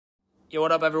Yo,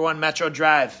 what up, everyone? Metro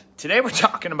Drive. Today we're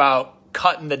talking about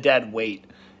cutting the dead weight,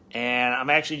 and I'm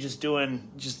actually just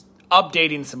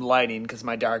updating some lighting because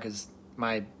my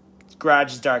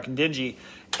garage is dark and dingy,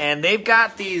 and they've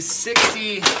got these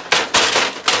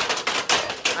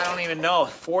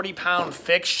 40-pound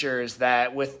fixtures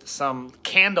that with some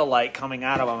candlelight coming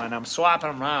out of them, and I'm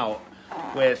swapping them out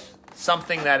with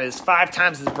something that is 5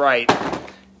 times as bright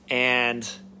and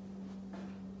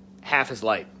half as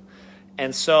light.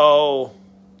 And so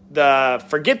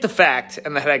forget the fact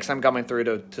and the headaches I'm going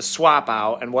through to swap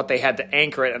out and what they had to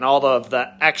anchor it and all of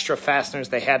the extra fasteners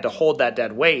they had to hold that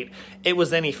dead weight, it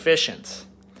was inefficient.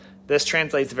 This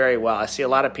translates very well. I see a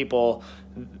lot of people,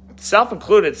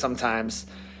 self-included sometimes,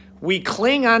 we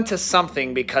cling onto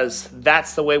something because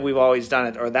that's the way we've always done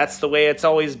it, or that's the way it's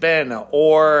always been,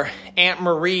 or Aunt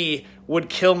Marie would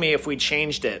kill me if we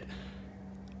changed it.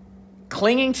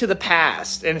 Clinging to the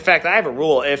past. In fact, I have a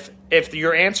rule. If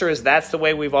your answer is that's the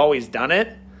way we've always done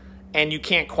it, and you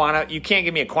can't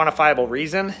give me a quantifiable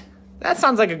reason, that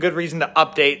sounds like a good reason to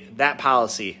update that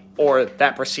policy or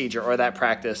that procedure or that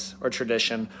practice or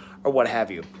tradition or what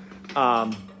have you,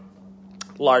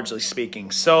 largely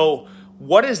speaking. So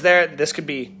what is there? This could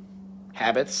be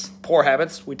habits, poor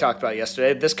habits we talked about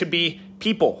yesterday. This could be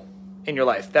people in your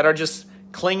life that are just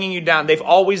clinging you down. They've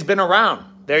always been around.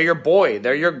 They're your boy.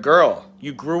 They're your girl.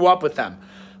 You grew up with them.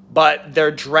 But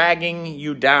they're dragging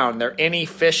you down. They're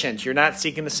inefficient. You're not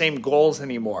seeking the same goals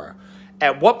anymore.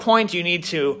 At what point do you need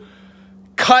to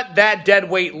cut that dead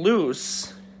weight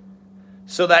loose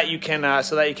so that you can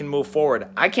move forward?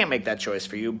 I can't make that choice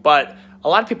for you, but a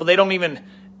lot of people, they're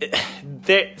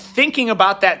thinking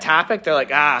about that topic. They're like,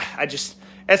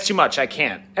 that's too much. I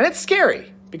can't. And it's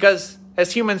scary because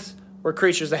as humans, we're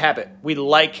creatures of habit. We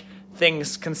like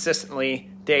things consistently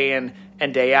day in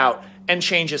and day out. And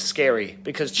change is scary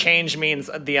because change means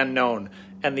the unknown,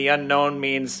 and the unknown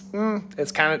means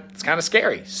it's kind of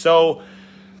scary. So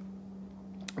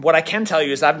what I can tell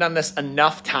you is I've done this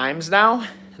enough times now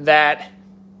that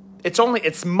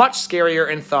it's much scarier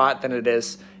in thought than it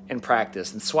is in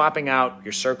practice. And swapping out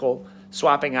your circle,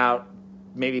 swapping out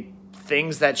maybe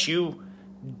things that you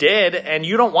did and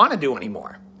you don't want to do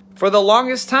anymore. For the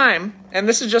longest time, and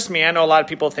this is just me, I know a lot of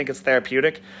people think it's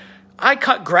therapeutic, I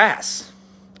cut grass.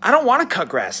 I don't want to cut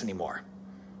grass anymore.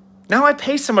 Now I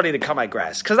pay somebody to cut my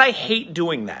grass because I hate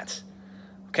doing that.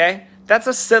 Okay? That's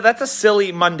a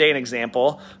silly, mundane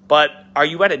example, but are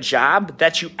you at a job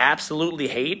that you absolutely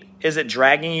hate? Is it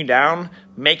dragging you down,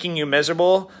 making you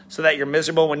miserable so that you're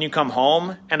miserable when you come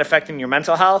home and affecting your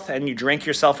mental health and you drink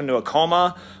yourself into a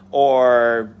coma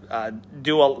or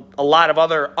do a lot of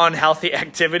other unhealthy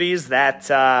activities that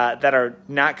are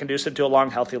not conducive to a long,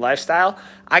 healthy lifestyle?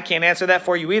 I can't answer that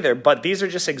for you either, but these are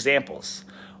just examples.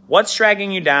 What's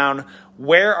dragging you down?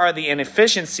 Where are the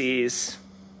inefficiencies?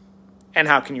 And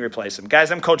how can you replace them?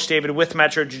 Guys, I'm Coach David with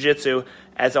Metrojj Jiu-Jitsu.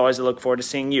 As always, I look forward to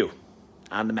seeing you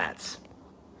on the mats.